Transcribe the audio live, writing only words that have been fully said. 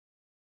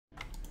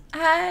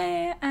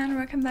Hi, and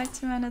welcome back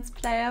to my Let's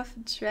Play of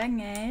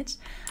Dragon Age.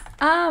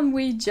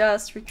 We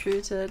just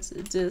recruited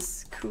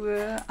this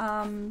cool,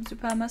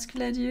 super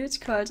muscular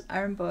dude called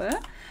Iron Bull,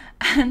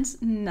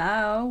 and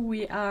now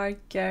we are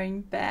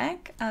going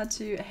back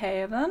to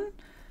Haven,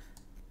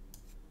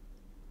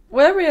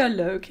 where we are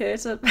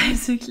located,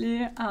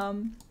 basically.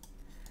 Oh,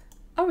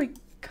 we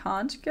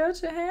can't go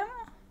to him?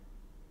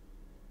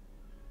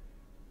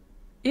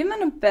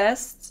 Even in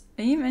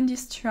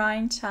these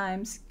trying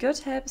times, good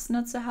help is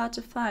not so hard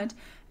to find.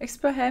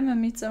 Explore Helm and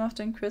meet some of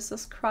the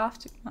Inquisitor's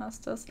crafting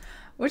masters,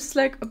 which is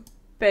like a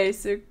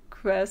basic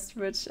quest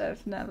which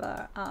I've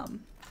never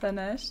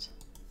finished.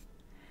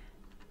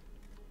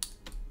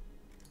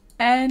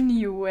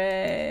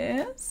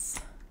 Anyways,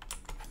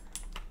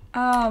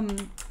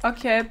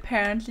 okay,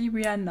 apparently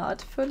we are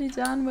not fully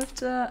done with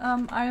the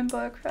Iron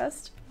Ball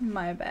quest.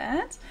 My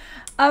bad.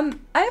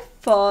 I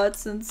thought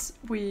since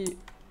we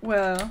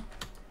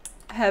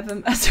have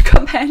him as a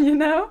companion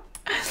now,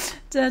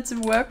 that the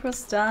work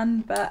was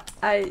done, but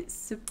I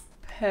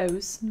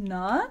suppose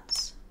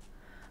not.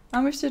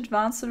 We have to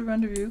advance to the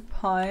rendezvous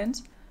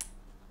point.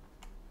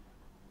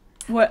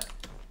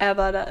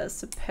 Whatever that is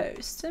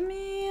supposed to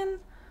mean.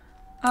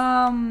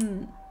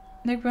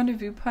 Like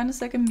rendezvous point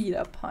is like a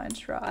meetup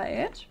point,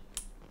 right?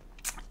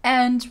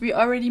 And we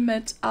already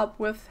met up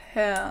with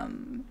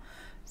him.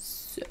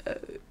 So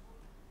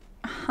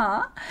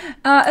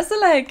is it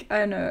like, I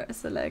don't know,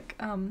 is it like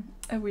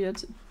a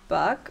weird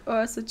bug,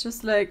 or is it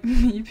just like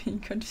me being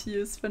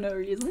confused for no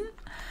reason?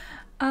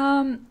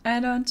 I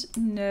don't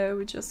know.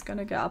 We're just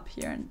gonna go up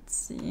here and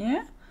see.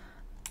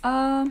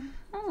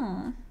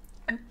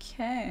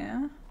 Okay.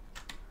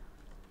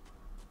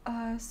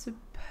 I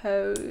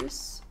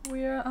suppose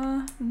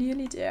we're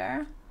nearly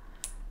there.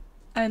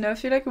 I know, I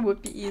feel like it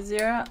would be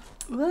easier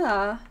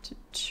to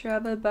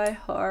travel by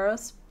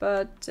horse,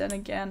 but then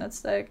again,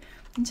 it's like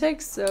it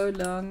takes so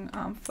long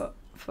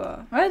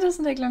well, it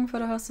doesn't take long for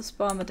the horse to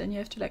spawn, but then you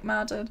have to like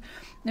mount it and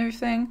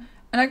everything.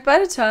 And like by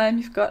the time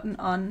you've gotten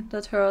on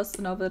that horse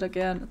and off it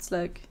again, it's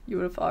like you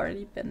would have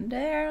already been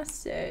there.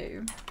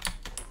 So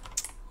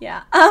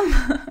yeah,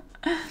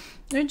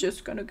 we're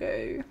just gonna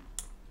go.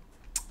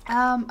 We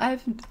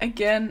have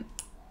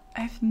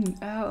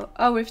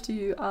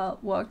to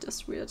walk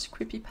this weird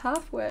creepy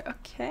pathway.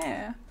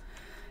 Okay,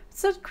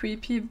 it's not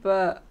creepy,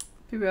 but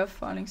beware of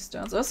falling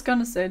stones. I was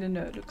gonna say that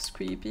no, it looks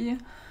creepy.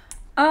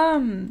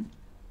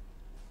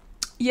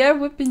 Yeah, it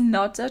would be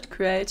not that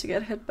great to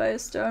get hit by a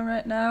stone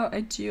right now. I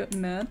do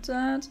admit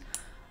that.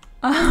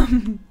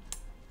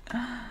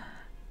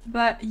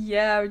 But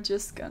yeah, we're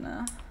just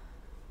gonna.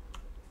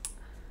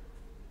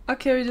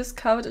 Okay, we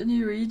discovered a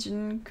new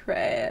region.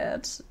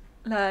 Great.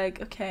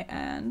 Like, okay,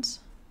 and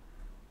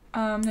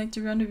like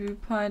the rendezvous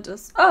point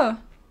is. Oh,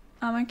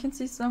 I can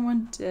see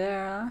someone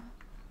there.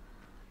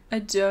 I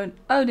don't.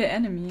 Oh, they're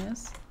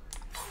enemies.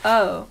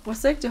 Oh,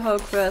 was like the whole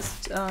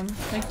quest.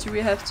 Like, do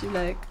we have to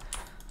like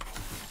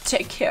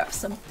take care of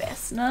some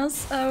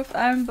business of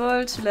Iron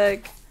Bull to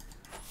like,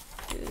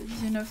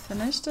 you know,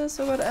 finish this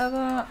or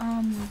whatever?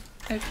 I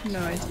have no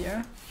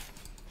idea.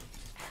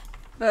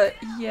 But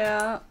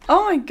yeah.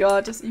 Oh my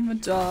god, there's even a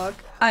dog.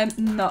 I'm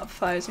not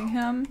fighting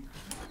him.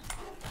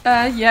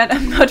 Yet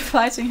I'm not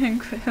fighting him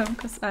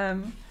because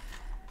I'm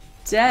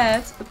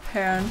dead,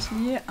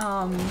 apparently.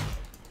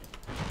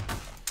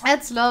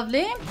 That's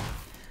lovely.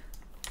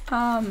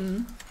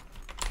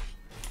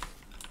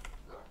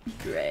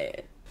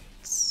 Great.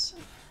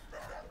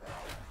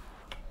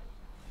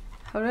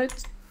 How do I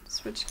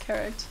switch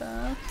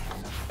character?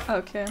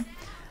 Okay.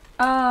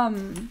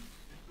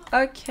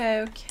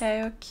 Okay.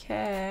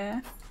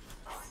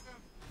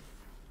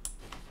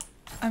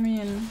 I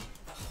mean,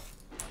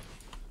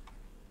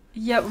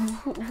 yeah,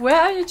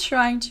 where are you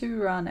trying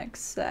to run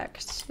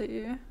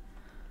exactly?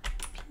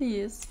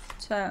 Please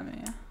tell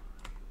me.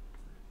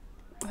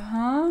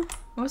 Huh?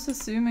 I was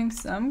assuming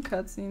some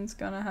cutscene's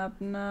gonna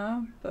happen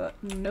now,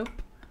 but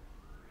nope.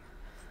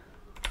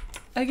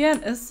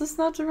 Again, is this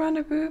not the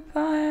rendezvous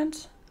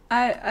point?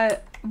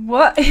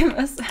 What?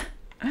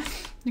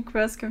 The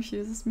quest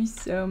confuses me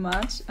so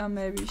much.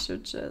 Maybe we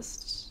should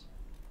just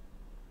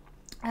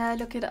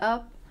look it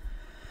up.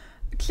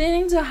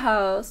 Cleaning the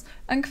house.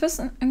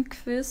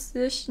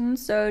 Inquisition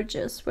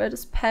soldiers were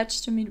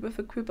dispatched to meet with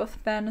a group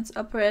of bandits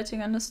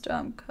operating on the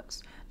Storm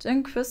Coast. The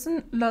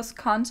Inquisition lost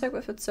contact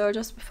with its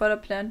soldiers before the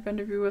planned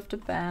rendezvous with the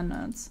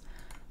bandits.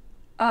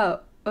 Oh,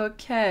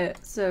 okay.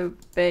 So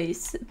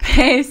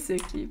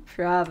basically,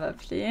 probably. We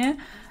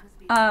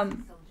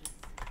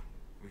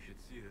should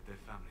see that their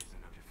families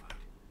are notified.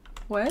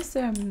 Where's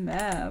their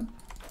map?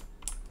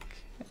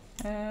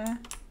 Okay.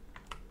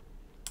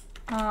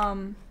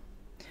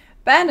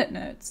 Bandit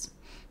notes.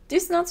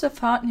 These notes were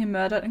found near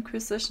murdered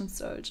Inquisition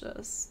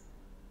soldiers.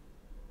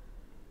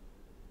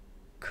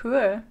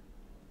 Cool.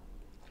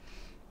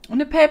 And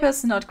the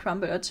papers did not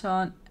crumble or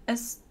torn,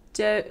 as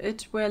though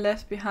it were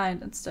left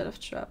behind instead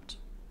of dropped.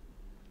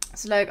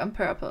 So like on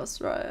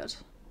purpose, right?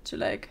 To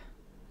like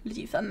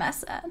leave a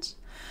message.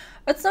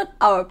 It's not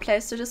our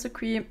place to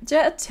disagree.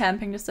 They're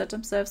attempting to set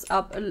themselves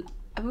up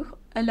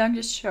along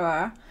the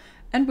shore,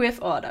 and we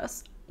have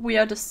orders. We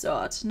are the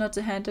sword, not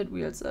the hand that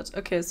wields it.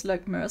 Okay, so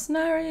like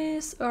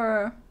mercenaries,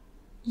 or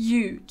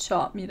you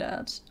taught me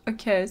that.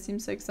 Okay,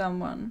 seems like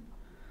someone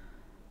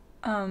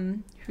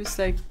who's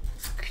like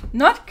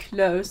not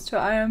close to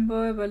Iron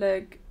Bull, but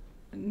like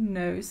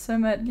knows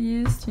him at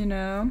least, you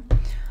know.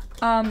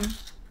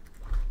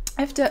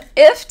 If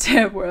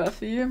they're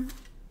worthy,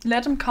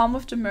 let them come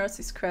with the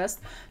Mercy's crest.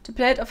 The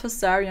blade of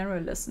Hosarian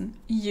will listen.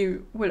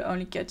 You will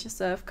only get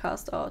yourself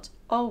cast out,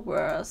 or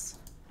worse.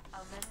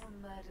 Our men were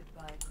murdered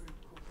by a group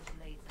called the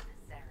Blades of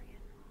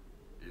Hosarian.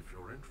 If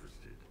you're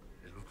interested,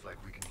 it looks like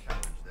we can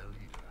challenge their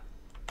leader.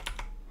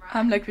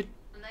 I'm like, we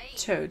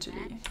Blades totally.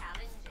 and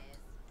challenges.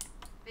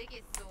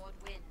 Biggest sword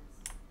wins.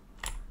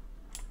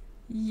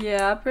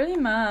 Yeah, pretty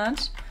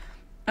much.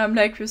 I'm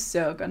like, we're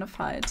still gonna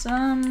fight.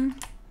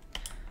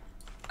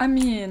 I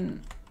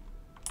mean,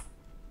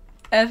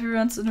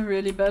 everyone's in a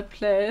really bad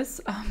place.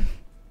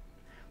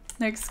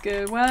 Like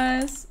skill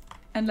wise,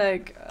 and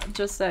like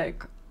just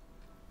like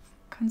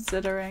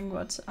considering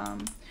what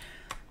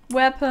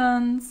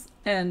weapons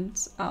and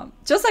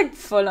just like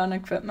full on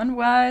equipment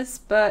wise.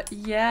 But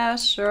yeah,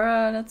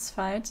 sure, let's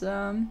fight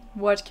them.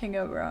 What can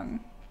go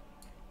wrong?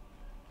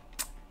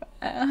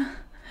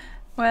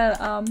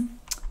 Well,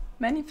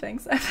 many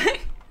things I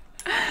think.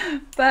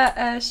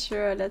 But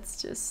sure, let's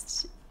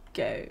just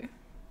go.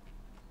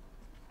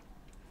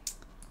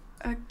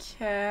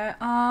 Okay,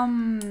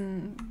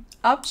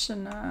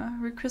 optional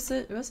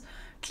requisite was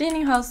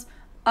cleaning house.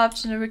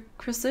 Optional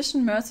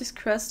requisition Mercy's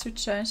crest to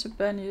change the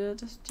ban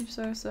needed. Deep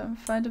source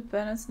find the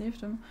banners, leave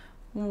them.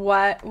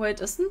 Why?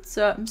 Wait, isn't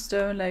certain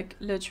stone like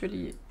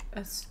literally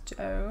a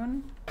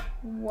stone?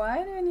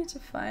 Why do I need to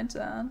find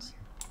that?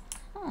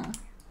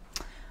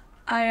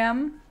 I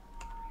am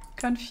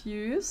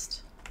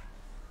confused.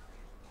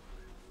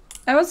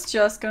 I was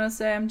just gonna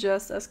say I'm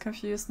just as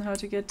confused on how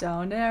to get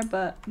down there,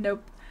 but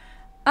nope.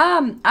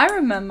 I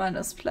remember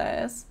this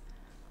place.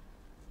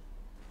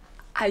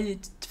 I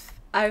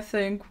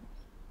think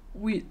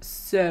we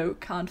so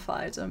can't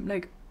fight him.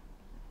 Like,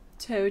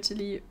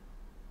 totally.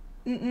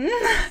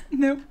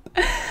 Nope.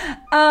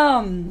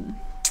 Am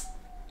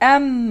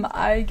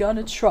I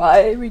gonna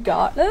try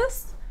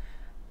regardless?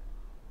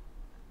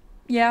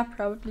 Yeah,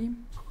 probably.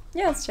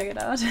 Yeah, let's check it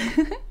out.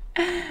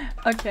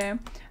 Okay.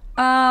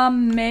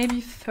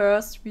 Maybe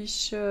first we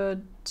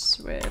should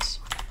wait.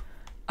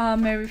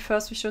 Maybe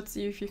first we should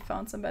see if we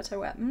found some better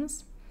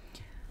weapons.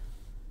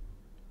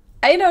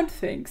 I don't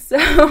think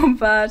so,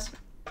 but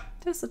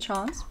there's a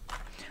chance.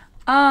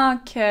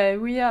 Okay,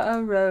 we are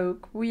a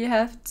rogue. We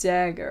have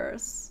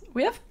daggers.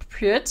 We have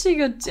pretty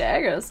good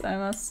daggers, I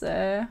must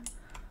say.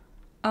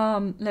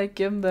 Like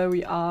given where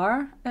we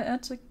are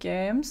at the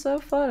game so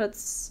far,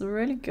 that's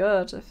really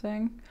good, I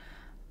think.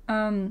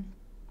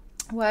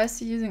 Why is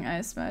he using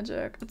ice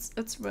magic?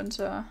 It's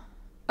winter.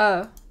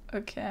 Oh,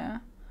 okay.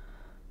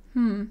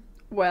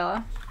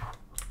 Well,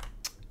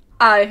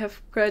 I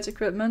have great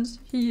equipment.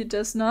 He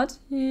does not.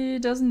 He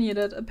doesn't need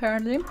it,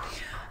 apparently.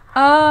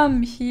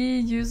 He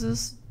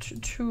uses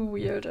two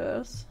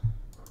wielders.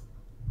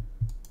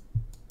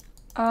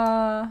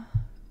 I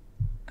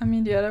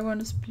mean, the other one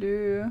is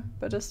blue,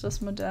 but this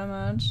does more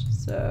damage,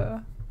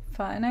 so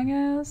fine, I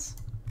guess.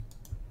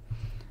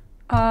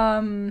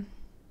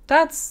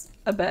 That's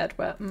a bad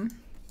weapon.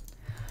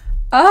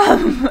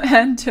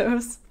 And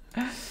those.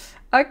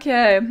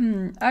 Okay,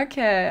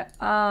 okay,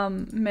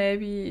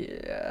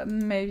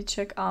 maybe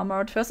check armor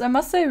out first. I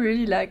must say I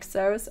really like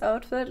Sarah's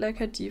outfit, like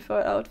her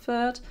default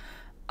outfit.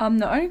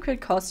 Not only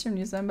great costume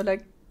design, but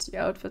like the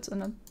outfit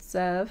in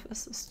itself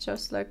is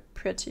just like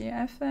pretty,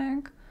 I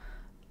think.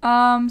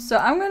 So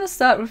I'm gonna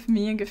start with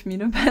me and give me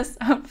the best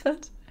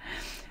outfit.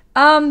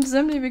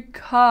 Simply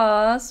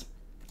because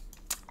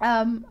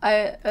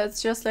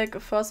it's just like a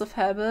force of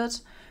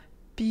habit.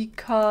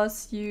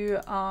 Because you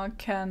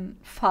can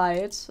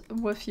fight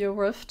with your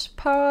rift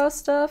power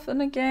stuff in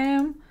the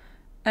game,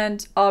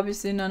 and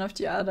obviously none of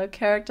the other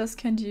characters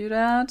can do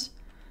that.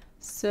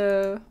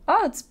 So,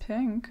 oh, it's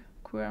pink,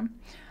 cool.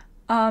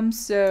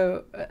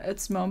 So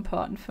it's more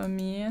important for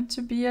me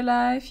to be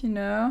alive, you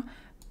know.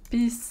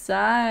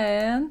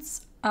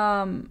 Besides,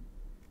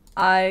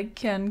 I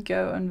can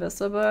go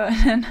invisible,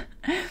 and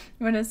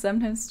what I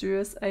sometimes do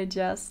is I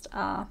just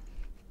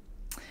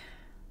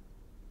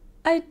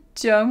I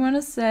don't want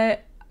to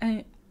say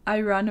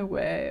I run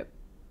away,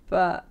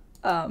 but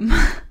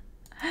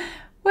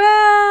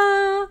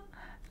well,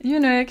 you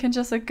know, you can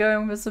just like go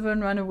invisible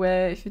and run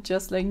away if you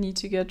just like need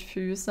to get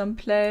through some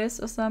place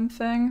or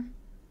something.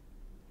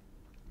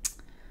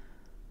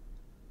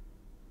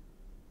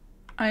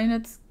 I mean,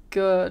 it's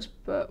good,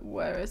 but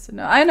where is it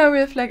now? I know we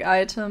have like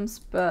items,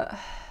 but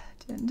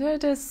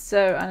they're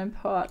so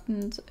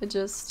unimportant.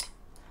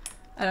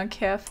 I don't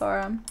care for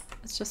them.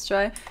 Let's just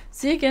try.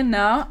 See again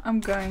now. I'm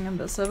going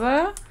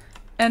invisible,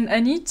 and I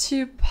need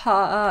to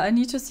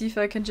see if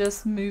I can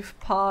just move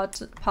past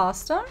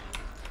them.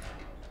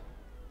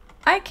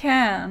 I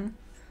can.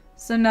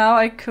 So now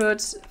I could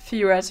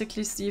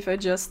theoretically see if I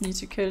just need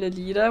to kill the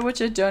leader,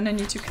 which I don't. I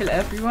need to kill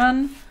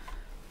everyone.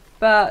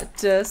 but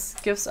this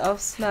gives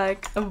us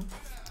like a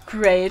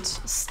great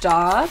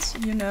start,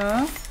 you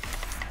know,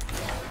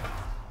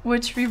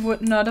 which we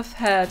would not have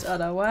had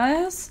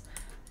otherwise.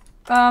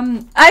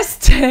 I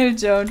still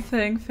don't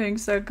think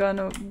things are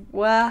gonna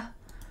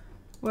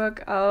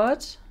work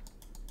out.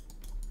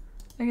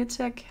 I can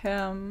attack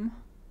him.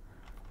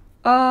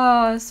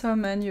 Oh, this whole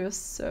menu is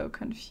so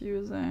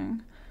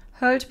confusing.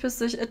 Hold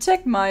position,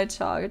 attack my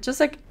target. Just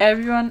like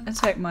everyone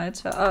attack my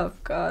target. Oh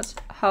god,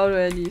 how do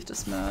I leave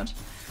this mode?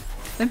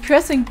 I'm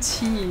pressing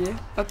T.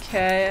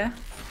 Okay.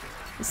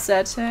 The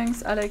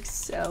settings are like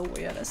so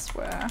weird, I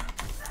swear.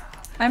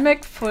 I'm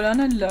like full on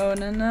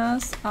alone in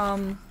this.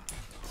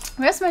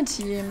 Where's my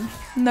team?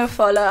 No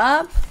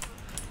follow-up?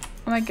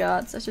 Oh my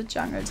god, such a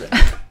jungle.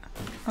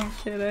 I'm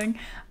kidding.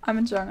 I'm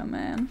a jungle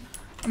man.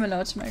 I'm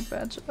allowed to make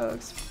bad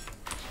jokes.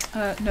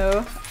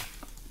 No.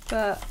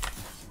 But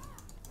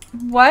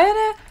why are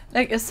there,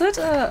 like, is it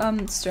a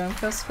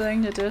Stormcast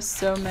thing that there's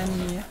so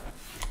many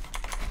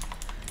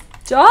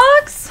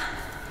dogs?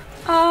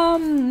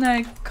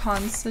 Like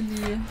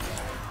constantly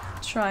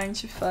trying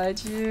to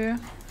fight you.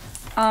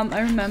 I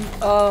remember,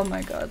 oh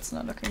my god, it's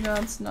not looking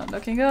good, it's not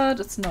looking good,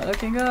 it's not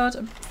looking good.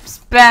 I'm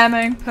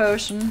spamming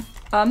potion.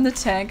 The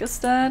tank is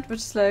dead, which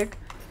is like,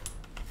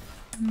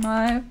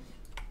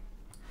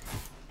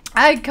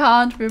 I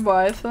can't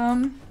revive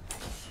him.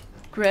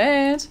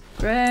 Great,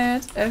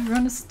 great,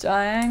 everyone is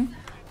dying.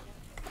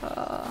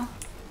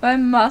 I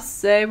must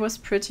say it was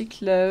pretty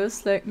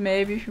close, like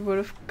maybe if we would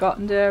have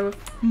gotten there with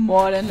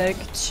more than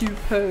like 2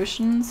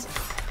 potions,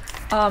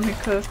 we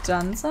could have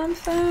done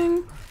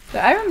something.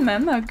 But I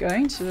remember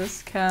going to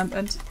this camp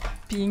and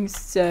being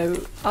so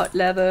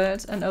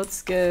out-leveled and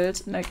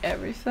out-skilled and like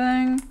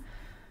everything.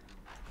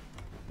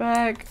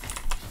 Like,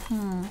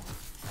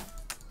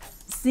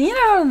 seeing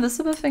our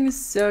invisible thing is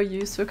so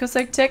useful, because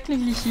like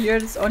technically here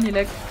there's only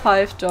like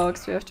 5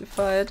 dogs we have to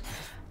fight.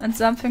 And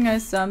something I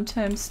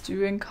sometimes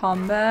do in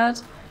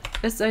combat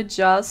is I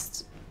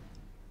just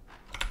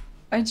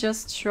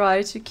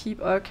try to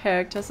keep our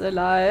characters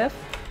alive,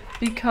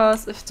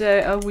 because if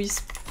they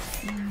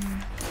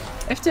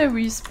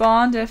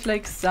respawn, they have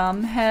like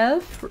some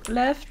health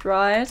left,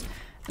 right?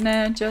 And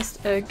then I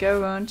just go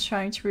around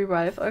trying to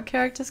revive our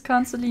characters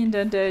constantly, and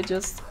then they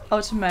just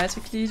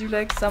automatically do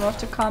like some of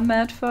the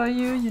combat for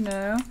you, you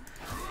know?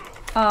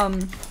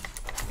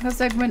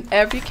 Because like when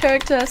every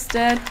character is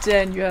dead,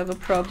 then you have a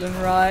problem,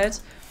 right?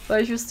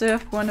 But if you still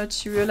have 1 or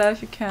 2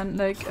 alive, you can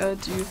like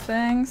do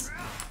things.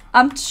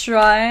 I'm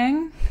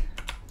trying.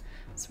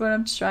 So what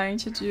I'm trying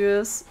to do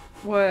is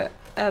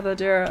wherever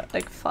they're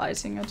like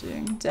fighting or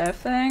doing their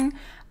thing,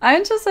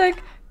 I'm just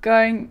like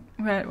going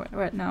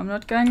right now. I'm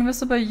not going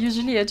invisible.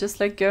 Usually I just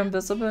like go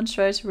invisible and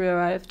try to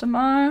revive them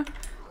all,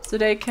 so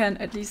they can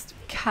at least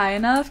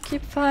kind of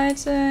keep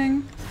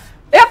fighting.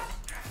 Yep.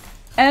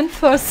 And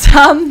for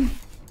some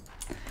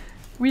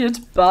weird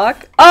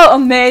bug. Oh, or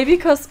maybe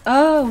because,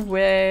 oh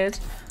wait.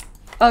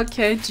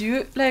 Okay, do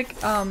you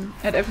like and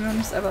everyone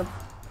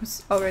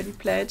who's already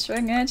played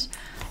Dragon Age,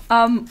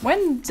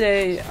 when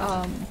they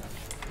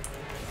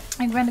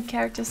like when the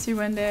characters see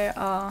when they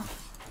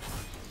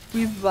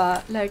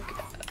like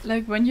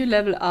when you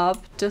level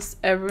up, does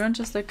everyone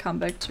just like come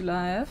back to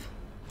life?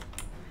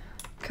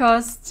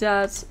 Cause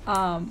that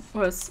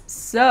was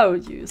so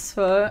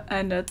useful,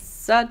 and that's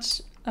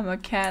such a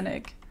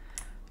mechanic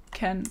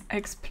can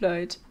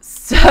exploit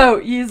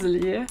so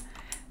easily.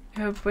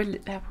 That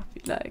would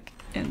be like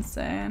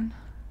insane.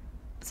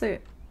 So,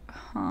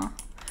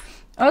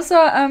 Also,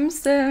 I'm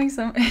still having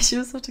some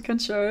issues with the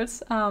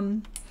controls.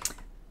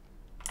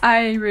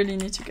 I really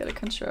need to get a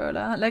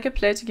controller. Like, I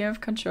played a game with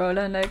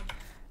controller, and like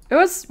it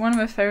was one of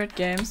my favorite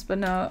games, but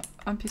now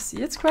on PC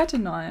it's quite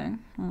annoying.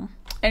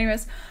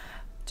 Anyways,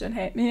 don't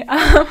hate me.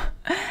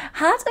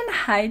 Heart in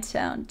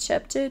Hightown,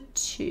 Chapter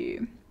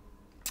 2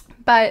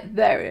 by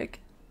Varric.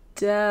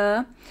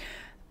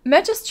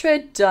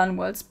 Magistrate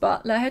Dunwall's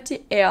butler had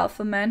the air of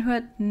a man who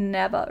had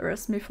never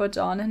risen before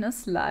dawn in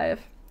his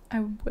life.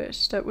 I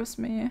wish that was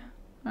me.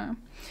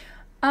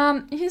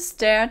 He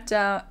stared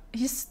down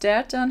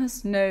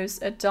his nose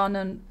at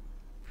Donan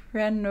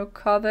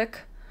Prenokovic,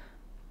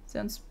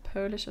 sounds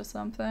Polish or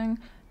something,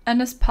 and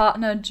his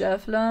partner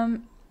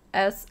Jevlin,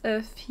 as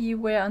if he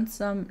were on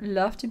some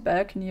lofty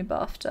balcony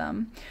above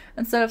them,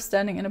 instead of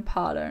standing in a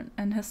parlor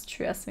in his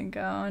dressing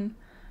gown.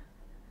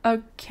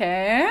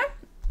 Okay.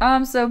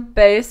 So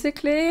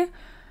basically,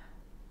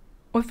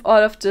 with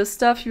all of this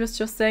stuff, he was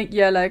just saying,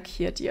 yeah, like,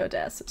 here, the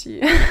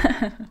audacity.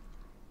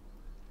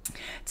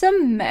 The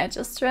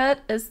magistrate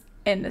is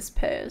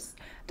indisposed.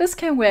 This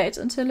can wait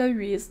until a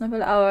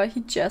reasonable hour. He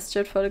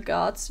gestured for the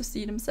guards to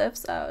see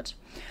themselves out.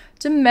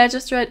 The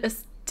magistrate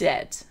is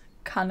dead,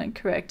 Cullen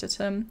corrected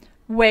him.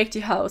 Wake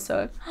the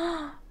household.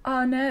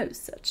 Oh no,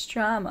 such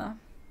drama.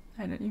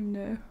 I don't even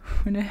know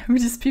who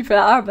these people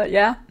are, but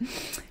yeah.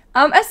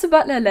 As the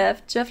butler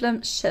left,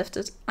 Jevlin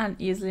shifted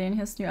uneasily in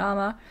his new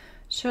armor.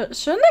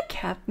 Shouldn't they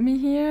kept me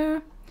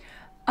here?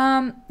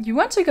 You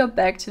want to go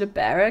back to the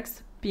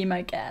barracks? Be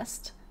my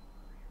guest.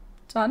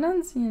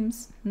 Donan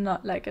seems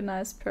not like a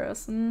nice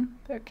person.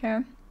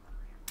 Okay.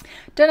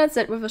 Donald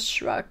said with a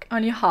shrug,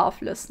 only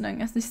half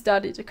listening, as he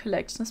studied the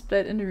collection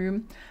displayed in the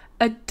room.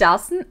 A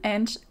dozen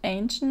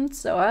ancient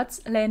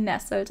swords lay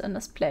nestled in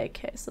display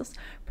cases,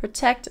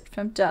 protected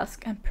from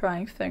dusk and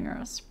prying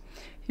fingers.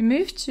 He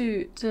moved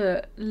to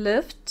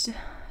lift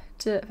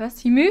the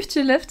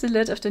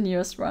lid of the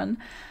nearest one.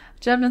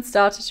 Javelin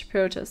started to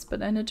protest, but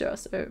then the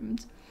doors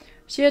opened.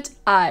 She had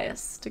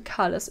eyes, the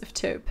colors of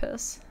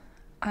topaz.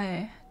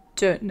 I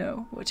don't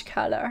know which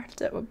color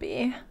that would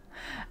be.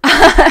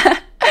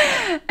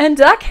 And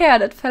dark hair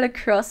that fell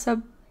across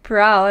her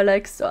brow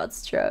like sword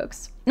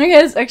strokes. Okay,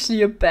 it's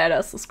actually a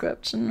badass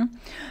description.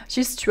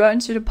 She strode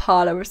into the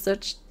parlor with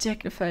such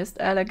dignified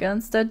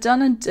elegance that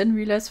Donna didn't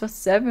realize for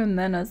several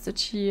minutes that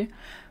she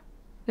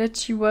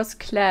was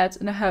clad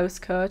in a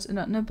housecoat and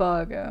not in a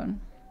ball gown.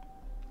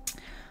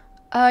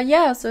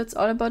 Yeah, so it's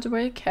all about the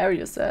way you carry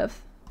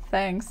yourself.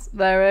 Thanks,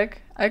 Varric.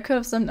 I could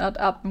have summed that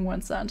up in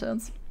one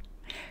sentence.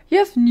 You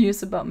have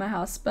news about my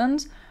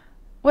husband.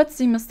 What's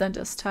Seamus done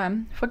this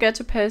time? Forget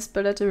to pay his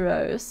bill at the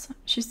Rose.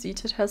 She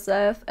seated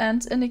herself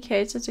and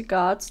indicated the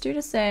guards do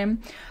the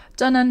same.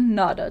 Donna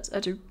nodded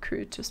at the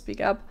crew to speak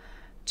up.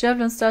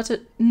 Javelin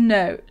started.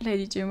 No,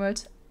 Lady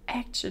Dumont.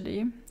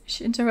 Actually,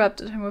 she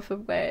interrupted him with a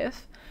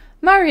wave.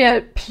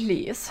 Marielle,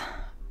 please.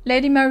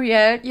 Lady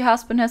Marielle, your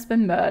husband has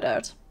been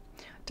murdered.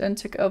 Then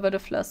took over the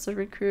flustered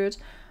recruit.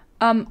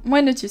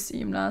 When did you see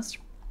him last?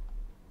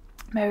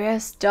 Marielle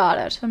stared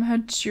at him, her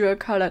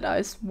jewel-colored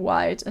eyes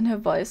wide, and her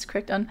voice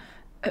cracked on.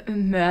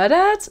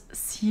 Murdered?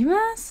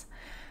 Seamus?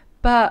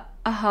 But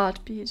a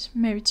heartbeat,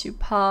 maybe two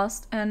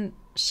passed, and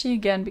she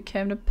again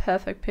became the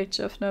perfect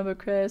picture of noble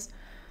grace.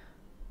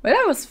 Well,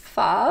 that was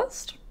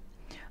fast.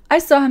 I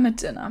saw him at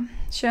dinner.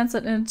 She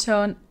answered in a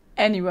tone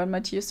anyone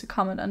might use to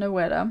comment on the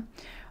weather.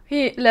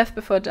 He left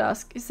before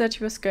dusk. He said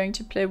he was going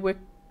to play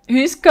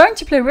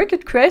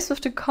Wicked Grace with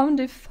the Comte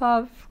de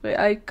Favre.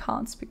 I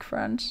can't speak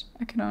French.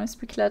 I can only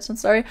speak Latin,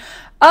 sorry.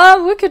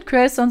 Wicked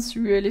Grace sounds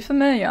really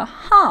familiar.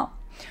 Huh.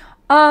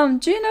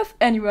 Do you know of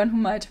anyone who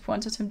might have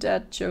wanted him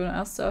dead? Jonah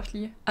asked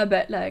softly. I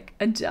bet like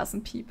a dozen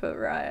people,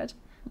 right?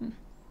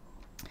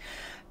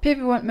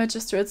 People want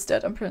magistrates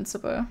dead on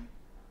principle.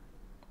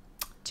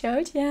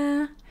 Told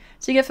ya.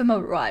 She gave him a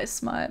wry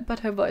smile, but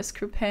her voice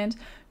grew pained.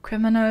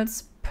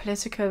 Criminals,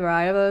 political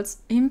rivals,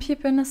 even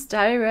people in his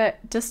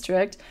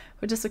district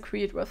who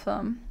disagreed with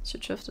him. She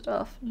drifted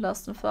off,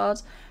 lost in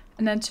thought,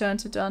 and then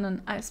turned to Don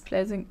and eyes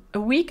blazing. A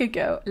week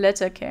ago, a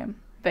letter came.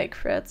 Vague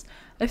threats.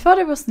 I thought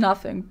it was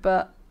nothing,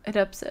 but it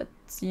upset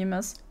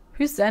Seamus.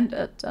 Who sent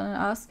it? Don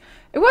asked.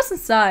 It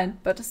wasn't signed,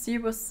 but the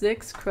seal was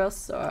 6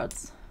 crossed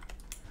swords.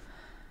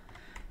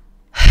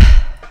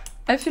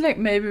 I feel like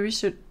maybe we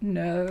should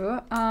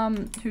know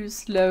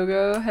whose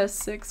logo has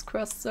 6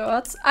 crossed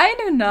swords. I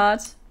do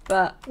not,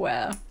 but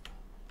well.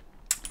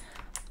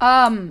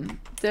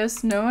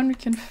 There's no one we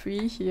can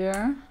free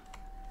here.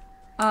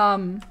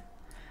 I'm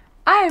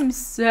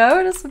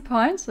so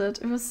disappointed.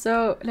 It was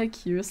so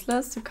like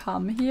useless to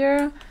come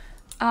here.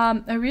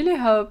 I really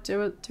hoped there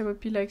would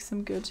be like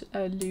some good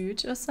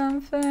loot or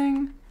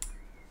something.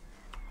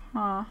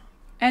 Huh.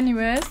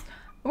 Anyways,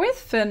 we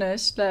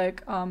finished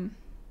like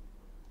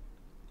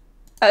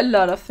a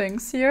lot of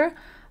things here,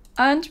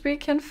 and we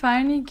can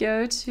finally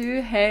go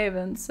to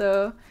Haven.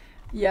 So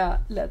yeah,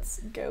 let's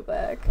go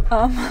back.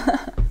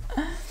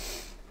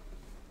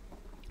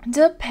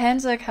 The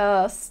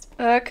Pentacast.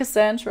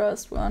 Cassandra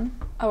is one.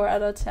 Our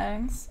other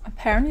tanks.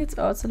 Apparently it's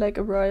also like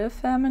a royal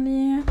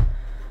family.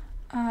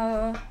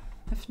 I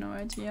have no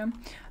idea.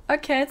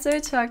 Okay, so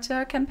we talk to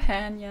our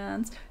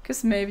companions,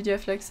 because maybe they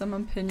have like some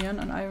opinion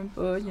on Iron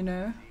Bull, you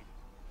know.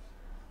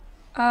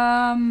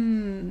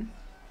 I'm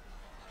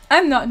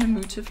not in the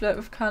mood to flirt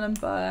with Colin,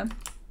 but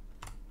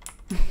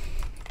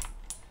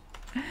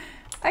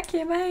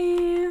okay,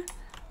 bye.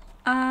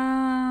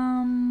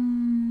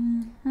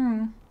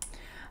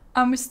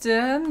 We still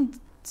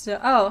haven't.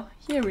 Oh,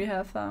 here we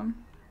have Did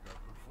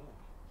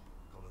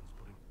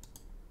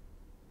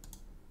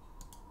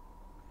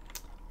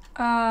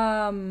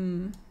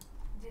Cullen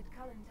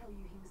tell you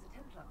he was a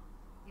Templar?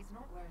 He's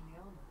not wearing the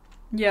armor.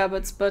 yeah, but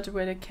it's about the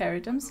way they carry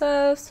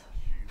themselves.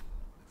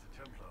 It's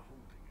a Templar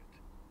holding it.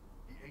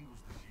 He angles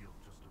the shield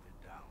just a bit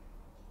down,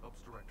 helps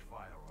direct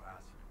fire or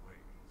acid away,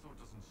 so it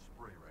doesn't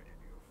spray right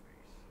into your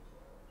face.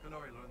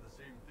 Canary learned the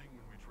same thing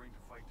when we trained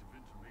to fight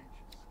Tevinter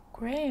mages.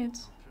 Great.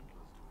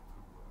 Templars doing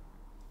good work.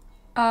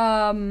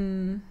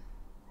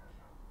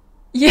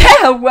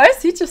 Yeah, why is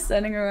he just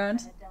standing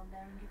around? Head down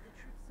there and give the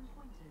troops some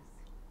pointers.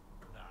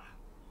 Nah,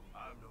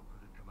 I'm no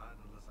good at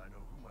command unless I know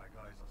who my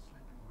guys are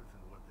sleeping with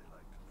and what they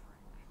like to drink.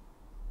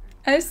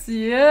 I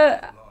see it,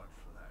 Large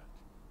for that.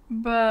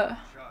 but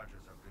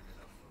Charges are big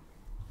enough for me.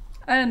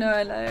 I don't know,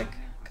 I like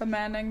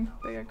commanding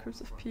bigger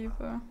groups of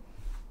people.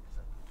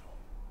 Set the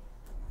tone.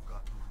 We've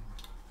got no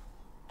leader.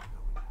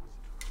 No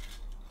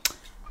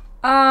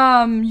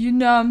Inquisitor. You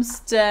know I'm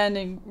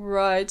standing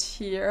right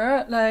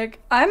here. Like,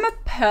 I'm a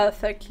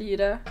perfect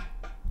leader.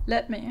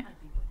 Let me. I'd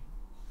be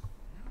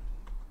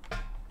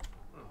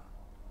willing.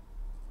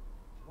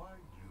 Why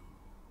you?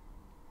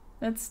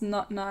 That's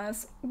not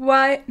nice.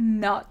 Why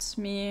not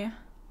me?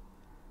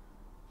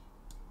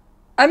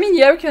 I mean,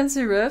 yeah, we can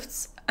see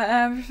rifts and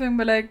everything,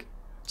 but like,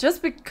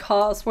 just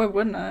because, why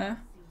wouldn't I? Seems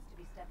to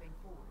be stepping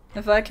forward.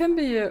 If I can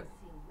be a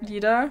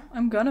leader,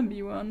 I'm gonna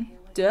be one.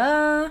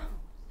 Duh.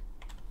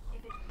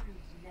 If it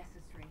proves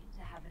necessary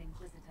to have an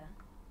Inquisitor,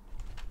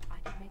 I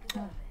can make a go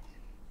of it.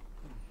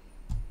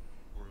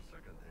 For a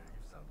second there,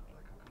 you sounded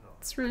like a canard.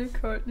 It's really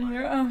cold in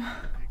here.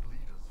 Pick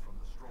leaders from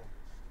the strongest,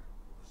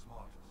 the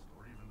smartest,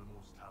 or even the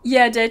most talented.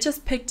 Yeah, they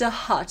just picked the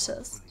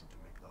hottest. Willing to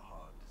make the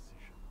hard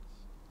decisions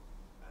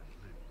and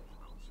live with the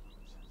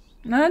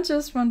consequences. Not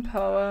just one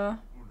power,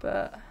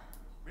 but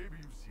Maybe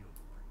you seal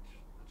the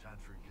breach. The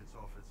Chantry gets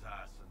off its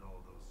ass and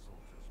all those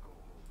soldiers go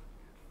home and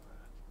get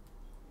fat.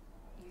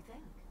 You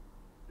think?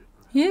 It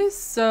could he's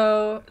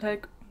so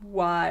like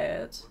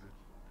wide.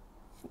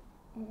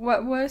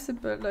 Why is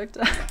it built like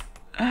that?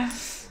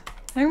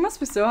 It must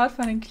be so hard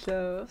finding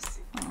clothes.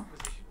 Oh.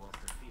 Inquisition wants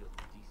to feel a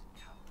decent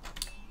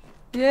talent.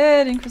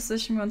 Yeah, the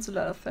Inquisition wants a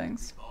lot of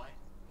things. I'm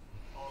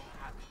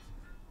habit.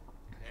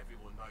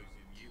 Everyone knows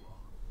who you are.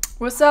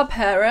 What's up,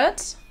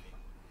 Parrot?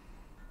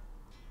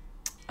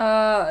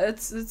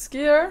 It's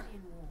gear.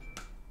 In war.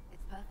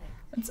 It's perfect.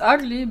 It's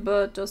ugly,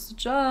 but does the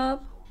job.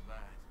 Gone mad.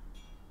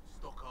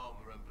 Stock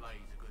armor and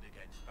blades are good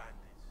against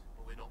bandits,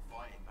 but we're not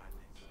fighting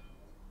bandits.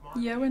 Might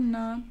Yeah, be we're a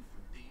not. few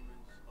from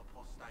demons,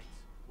 apostates,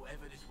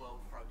 whatever this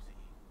world throws at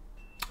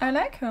you. I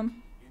like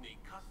him. You need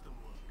custom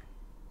work,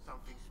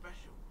 something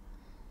special.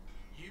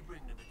 You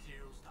bring the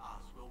materials to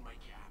us, we'll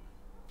make it happen.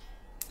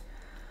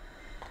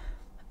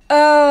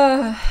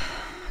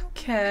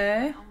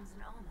 Okay. Arms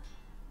and armor.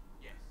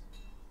 Yes.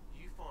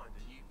 You find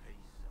a new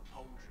piece, a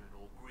pauldron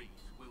or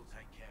grease, we'll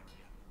take care of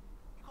you.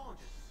 You can't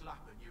just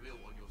slap a new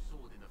hilt on your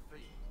sword in a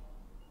field.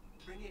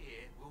 Bring it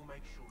here, we'll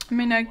make sure. I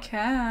mean, I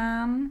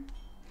can.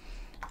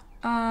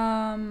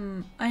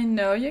 I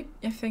know you.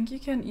 I think you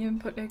can even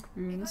put like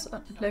runes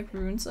on weapons. Start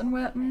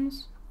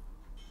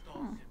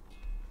simple.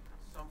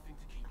 Something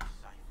to keep you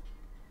safe.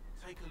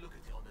 Take a look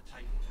at it on the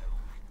table,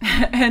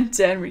 Herald. And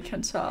then we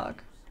can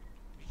talk.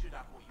 You should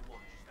have what you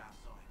want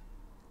just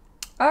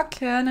outside.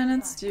 Okay, then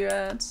let's do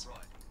it.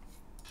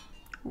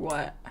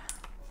 What?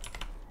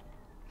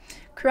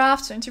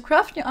 Crafting. To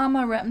craft new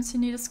armor weapons, you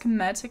need a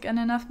schematic and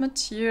enough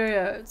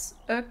materials.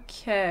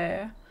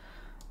 Okay.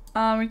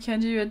 We can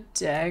do a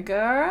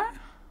dagger.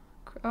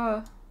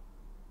 Oh.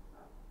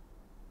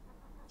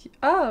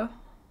 Oh.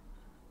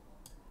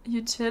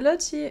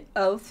 Utility,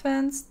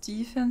 offense,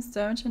 defense,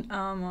 damage, and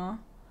armor.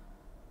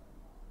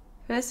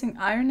 Placing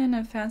iron in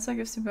a fencer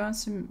gives you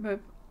bonus to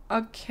whip.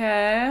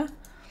 Okay.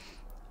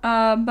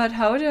 But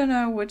how do you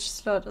know which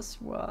slot is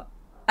what?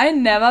 I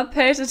never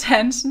paid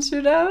attention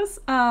to those.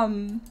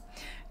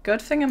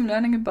 Good thing I'm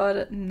learning about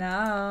it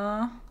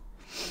now.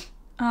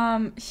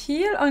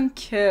 Heal on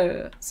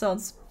kill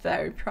sounds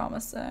very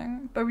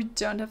promising, but we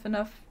don't have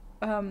enough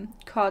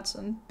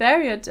cotton.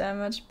 Barrier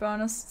damage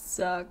bonus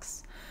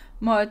sucks.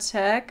 More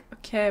attack,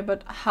 okay,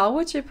 but how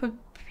would you put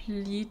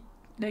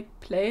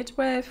plate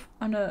wave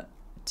on a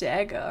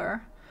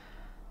dagger?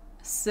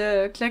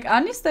 Silk, like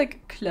aren't these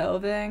like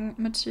clothing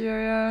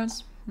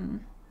materials?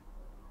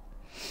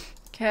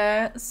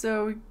 Okay,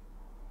 so we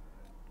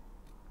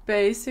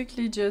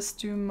basically just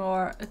do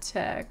more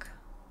attack.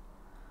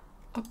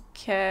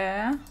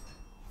 Okay.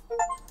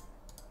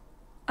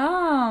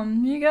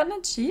 You got an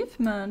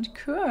achievement.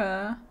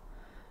 Cool.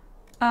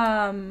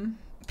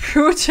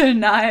 Brutal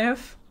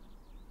knife.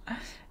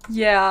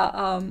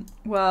 Yeah,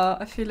 well,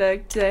 I feel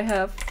like they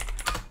have...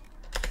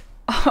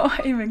 Oh,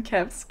 even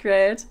Cap's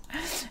great.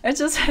 I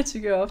just had to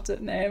go off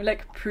that name.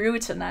 Like,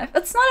 brutal knife.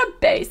 It's not a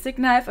basic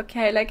knife,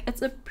 okay? Like,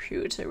 it's a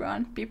brutal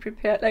one. Be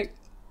prepared, like...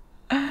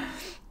 Oh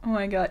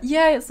my god.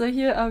 Yeah, so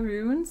here are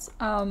runes.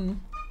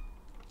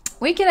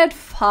 We can add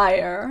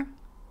fire.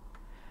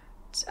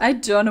 I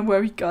don't know where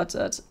we got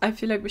it. I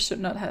feel like we should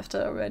not have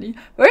that already.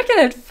 We can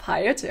add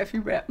fire to every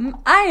weapon.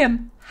 I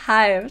am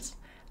hyped.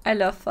 I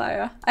love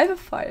fire. I have a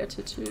fire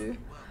tattoo.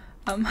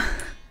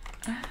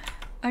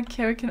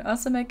 Okay, we can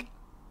also make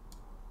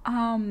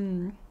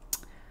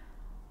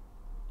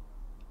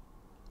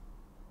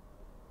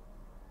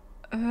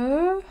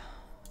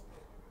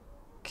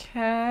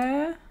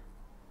okay.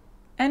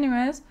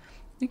 Anyways,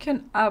 you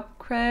can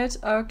upgrade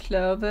our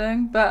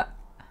clothing, but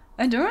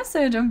I don't want to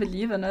say I don't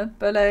believe in it,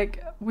 but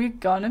like we're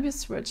gonna be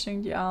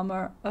switching the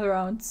armor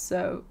around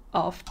so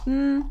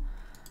often.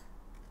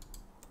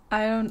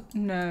 I don't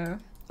know.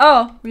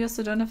 Oh, we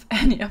also don't have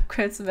any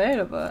upgrades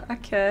available.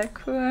 Okay,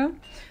 cool.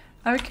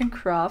 We can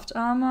craft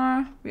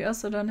armor. We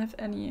also don't have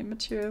any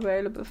material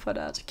available for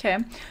that. Okay,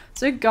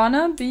 so we're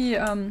gonna be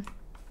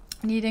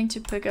needing to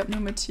pick up new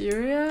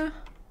material.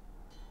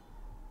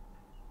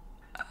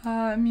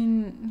 I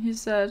mean, he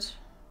said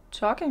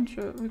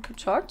we could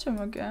talk to him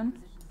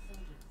again.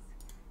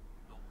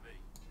 Not me.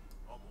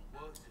 I've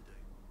got work to do.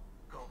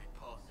 Can't be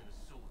passing a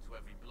sword to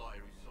every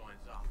blighter who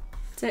signs up.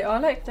 They all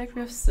like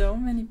we have so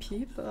many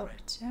people. We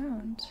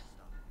don't.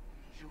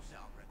 She'll set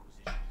up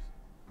requisitions.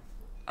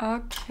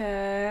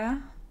 Okay.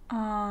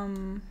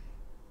 Can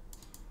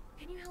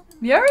you help him?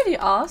 We already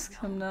asked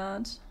him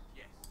that.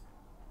 Yes.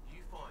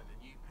 You find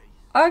a new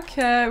piece,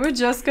 Okay, we're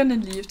just gonna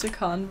leave the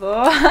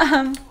convo.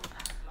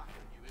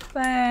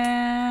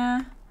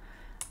 Bye.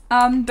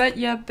 But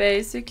yeah,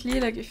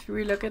 basically, like if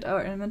we look at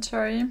our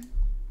inventory,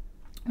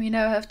 we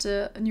now have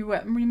the new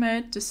weapon we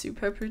made, the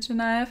super brutal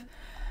knife,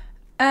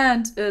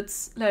 and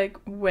it's like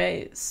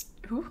way.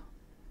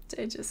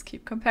 They just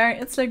keep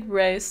comparing. It's like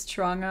way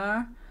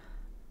stronger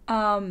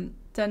than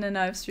the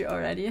knives we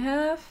already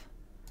have.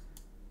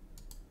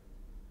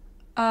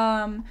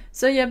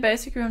 So yeah,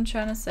 basically what I'm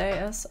trying to say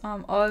is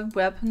all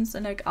weapons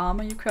and like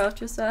armor you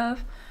craft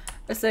yourself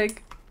is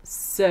like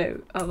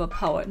so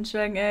overpowered in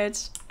Dragon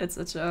Age. It's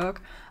a joke.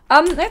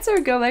 Let's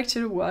go back to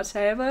the war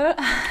table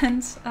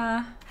and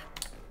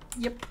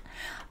yep.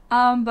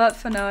 But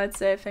for now I'd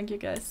say thank you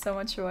guys so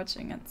much for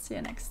watching and see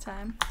you next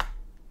time.